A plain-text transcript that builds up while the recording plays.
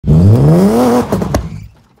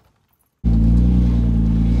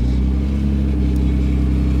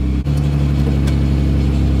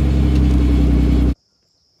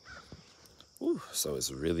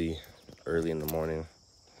It's really early in the morning,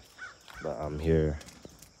 but I'm here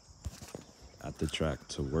at the track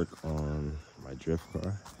to work on my drift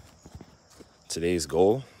car. Today's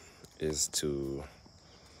goal is to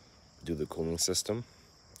do the cooling system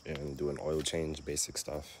and do an oil change, basic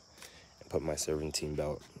stuff, and put my serpentine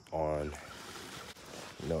belt on.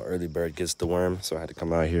 You know, early bird gets the worm, so I had to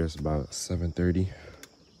come out here. It's about 7:30.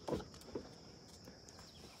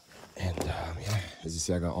 And yeah, as you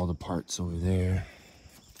see, I got all the parts over there.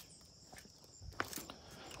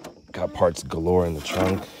 Got parts galore in the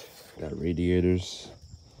trunk. Got radiators.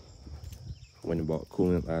 Went and bought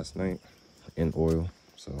coolant last night and oil.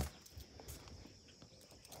 So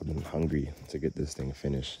I've been hungry to get this thing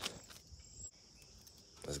finished.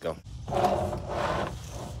 Let's go.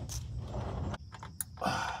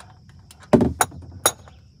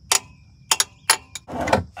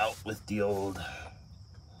 Out with the old.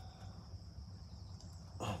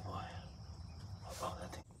 Oh boy. Oh,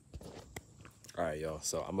 that thing. All right, y'all.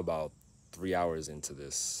 So I'm about 3 hours into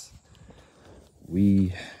this.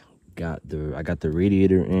 I got the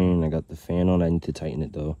radiator in. I got the fan on. I need to tighten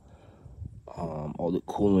it though. All the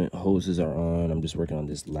coolant hoses are on. I'm just working on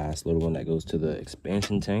this last little one that goes to the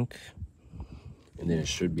expansion tank, and then it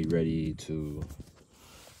should be ready to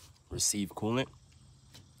receive coolant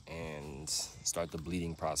and start the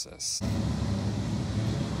bleeding process.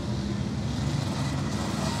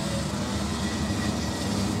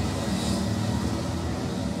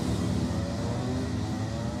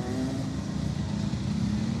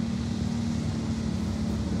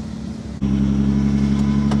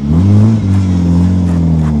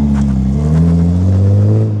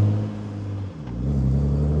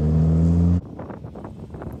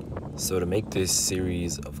 So to make this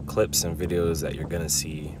series of clips and videos that you're gonna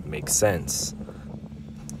see make sense,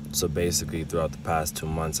 so basically throughout the past 2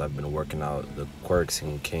 months I've been working out the quirks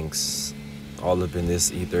and kinks all up in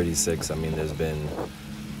this E36. I mean, there's been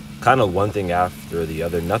kind of one thing after the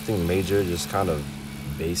other, nothing major, just kind of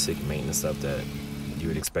basic maintenance stuff that you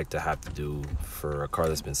would expect to have to do for a car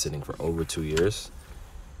that's been sitting for over 2 years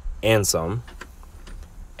and some.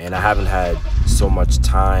 And I haven't had so much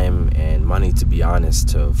time and money, to be honest,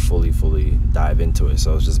 to fully dive into it.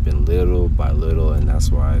 So it's just been little by little, and that's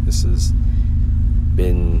why this has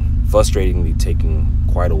been frustratingly taking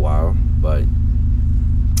quite a while. But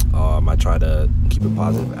I try to keep a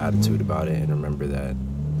positive attitude about it and remember that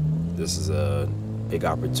this is a big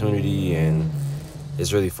opportunity and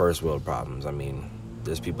it's really first world problems. I mean,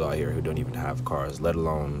 there's people out here who don't even have cars, let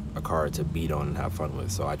alone a car to beat on and have fun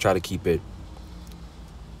with. So I try to keep it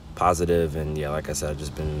positive, and yeah, like I said, I've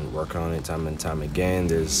just been working on it time and time again.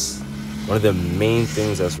 There's one of the main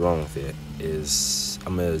things that's wrong with it is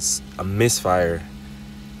a misfire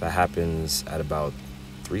that happens at about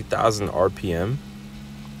 3,000 RPM,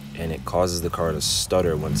 and it causes the car to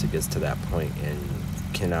stutter once it gets to that point and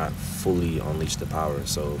cannot fully unleash the power.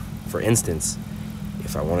 So for instance,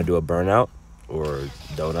 if I want to do a burnout or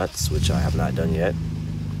donuts, which I have not done yet,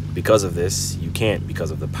 because of this you can't,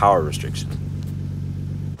 because of the power restriction.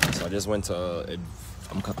 So I just went to,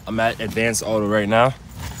 I'm at Advanced Auto right now,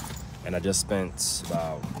 and I just spent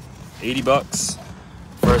about 80 bucks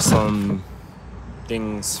for some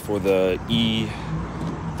things for the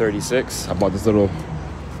E36. I bought this little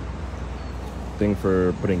thing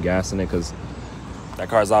for putting gas in it because that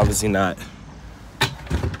car is obviously not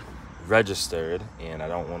registered, and I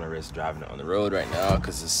don't want to risk driving it on the road right now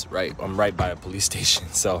because I'm right by a police station.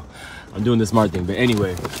 So I'm doing the smart thing. But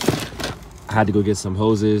anyway, I had to go get some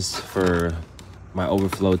hoses for my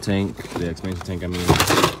overflow tank, the expansion tank I mean,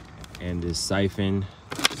 and this siphon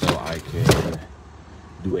so I can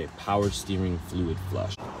do a power steering fluid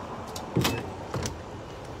flush.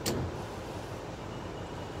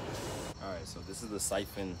 Alright, so this is the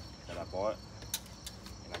siphon that I bought,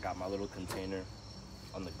 and I got my little container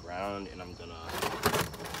on the ground, and I'm gonna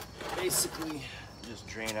basically just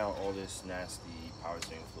drain out all this nasty power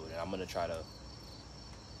steering fluid, and I'm gonna try to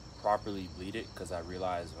properly bleed it, because I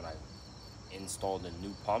realized when I installed a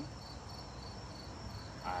new pump,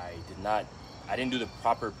 I didn't do the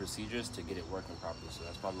proper procedures to get it working properly. So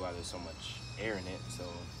that's probably why there's so much air in it. So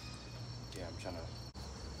yeah, I'm trying to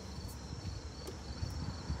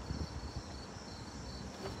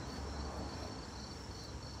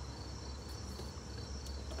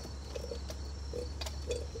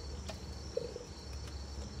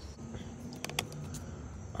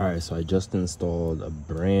Alright, so I just installed a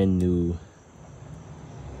brand new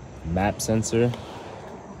map sensor.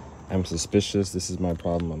 I'm suspicious this is my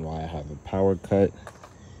problem on why I have a power cut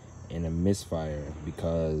and a misfire,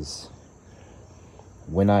 because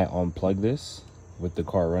when I unplug this with the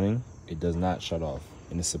car running, it does not shut off,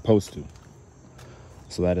 and it's supposed to.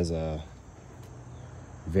 So that is a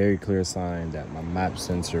very clear sign that my map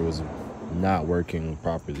sensor was not working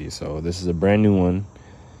properly. So this is a brand new one,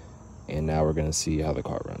 and now we're gonna see how the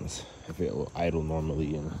car runs, if it will idle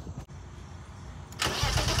normally. And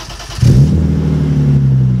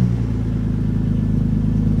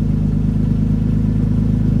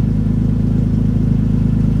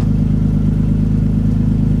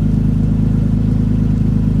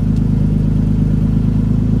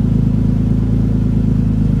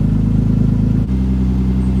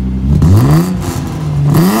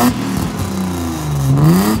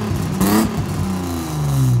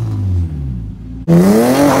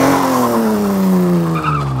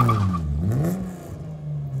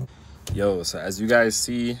yo, so as you guys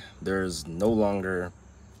see, there's no longer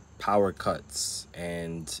power cuts,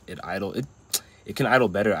 and it can idle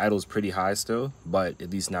better. It idles pretty high still, but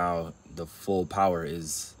at least now the full power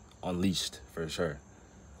is unleashed for sure.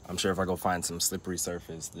 I'm sure if I go find some slippery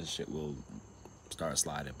surface, this shit will start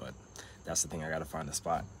sliding, but that's the thing, I gotta find a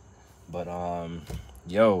spot. But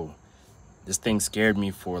yo, this thing scared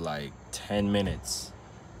me for like 10 minutes.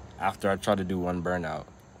 After I tried to do one burnout,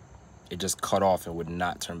 it just cut off and would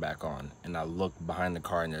not turn back on. And I looked behind the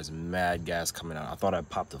car and there's mad gas coming out. I thought I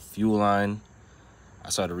popped a fuel line. I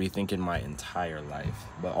started rethinking my entire life.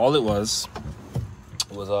 But all it was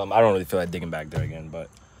I don't really feel like digging back there again, but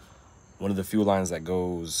one of the fuel lines that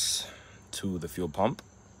goes to the fuel pump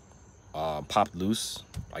popped loose.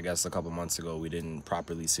 I guess a couple months ago we didn't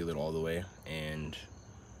properly seal it all the way, and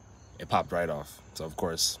it popped right off. So of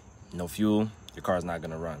course, no fuel, your car's not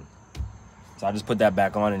gonna run. So I just put that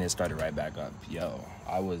back on and it started right back up. Yo,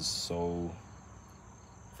 I was so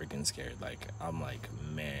freaking scared. Like, I'm like,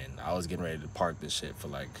 man, I was getting ready to park this shit for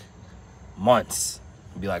like months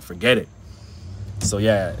and be like, forget it. So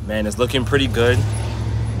yeah, man, it's looking pretty good.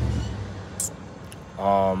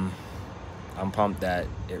 I'm pumped that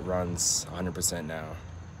it runs 100% now.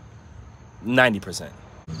 90%.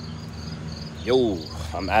 Yo,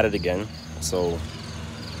 I'm at it again. So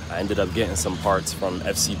I ended up getting some parts from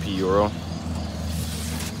FCP Euro.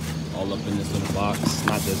 All up in this little box.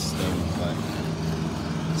 Not this thing, but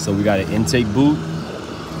so we got an intake boot,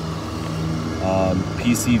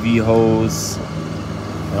 PCV hose,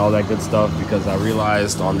 and all that good stuff, because I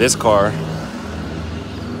realized on this car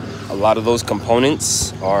a lot of those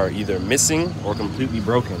components are either missing or completely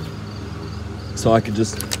broken. So I could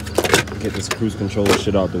just get this cruise control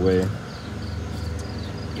shit out the way.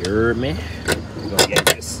 You heard me? I'm gonna get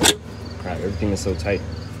this. Crap, everything is so tight.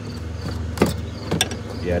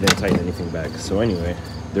 Yeah, I didn't tighten anything back. So anyway,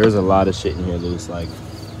 there's a lot of shit in here loose. Like,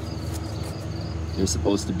 there's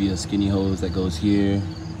supposed to be a skinny hose that goes here.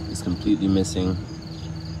 It's completely missing.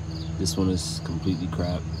 This one is completely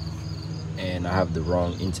crap. And I have the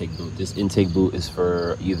wrong intake boot. This intake boot is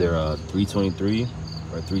for either a 323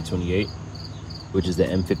 or a 328, which is the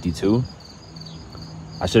M52.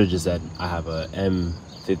 I should have just said I have a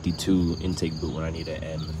M52 intake boot when I need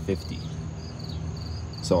an M50.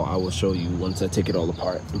 So I will show you once I take it all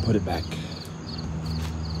apart and put it back.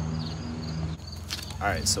 All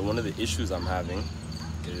right, so one of the issues I'm having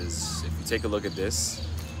is, if you take a look at this,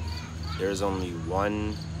 there's only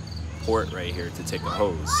one port right here to take a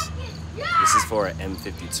hose. This is for an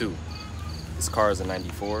M52. This car is a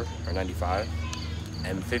 94 or 95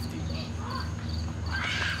 M50.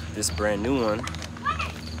 This brand new one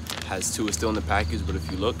has two. It's still in the package, but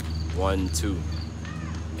if you look, 1, 2.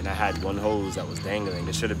 And I had one hose that was dangling.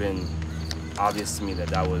 It should have been obvious to me that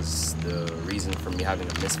that was the reason for me having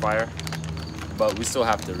a misfire, but we still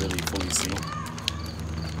have to really fully see.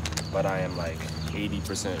 But I am like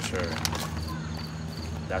 80% sure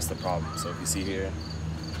that's the problem. So if you see here,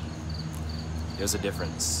 there's a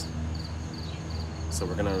difference. So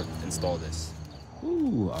we're gonna install this.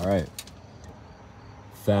 Ooh, all right.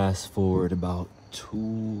 Fast forward about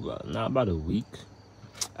about a week.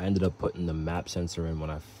 I ended up putting the map sensor in. When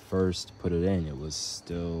I first put it in, it was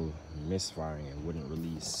still misfiring and wouldn't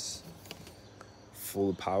release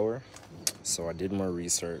full power. So I did more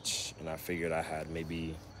research and I figured I had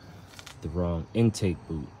maybe the wrong intake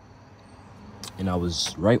boot. And I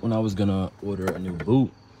was right when I was gonna order a new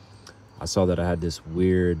boot, I saw that I had this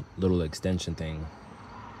weird little extension thing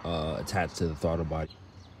attached to the throttle body.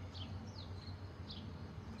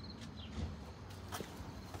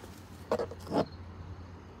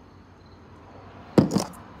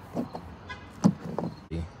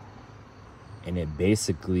 And it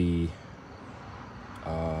basically,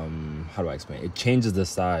 how do I explain it? It changes the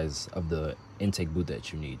size of the intake boot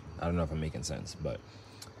that you need. I don't know if I'm making sense, but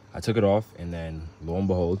I took it off, and then lo and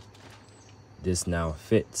behold, this now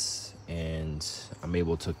fits, and I'm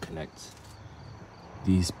able to connect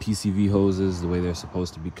these PCV hoses the way they're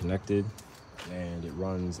supposed to be connected, and it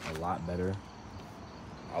runs a lot better.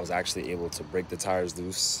 I was actually able to break the tires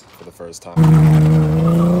loose for the first time.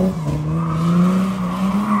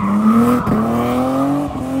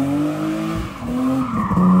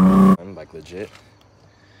 Like legit.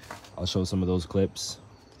 I'll show some of those clips.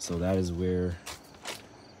 So that is where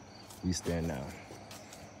we stand now.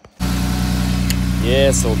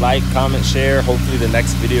 Yeah, so like, comment, share. Hopefully the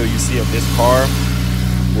next video you see of this car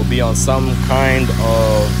will be on some kind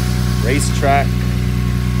of racetrack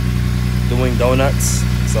doing donuts.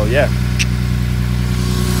 So yeah.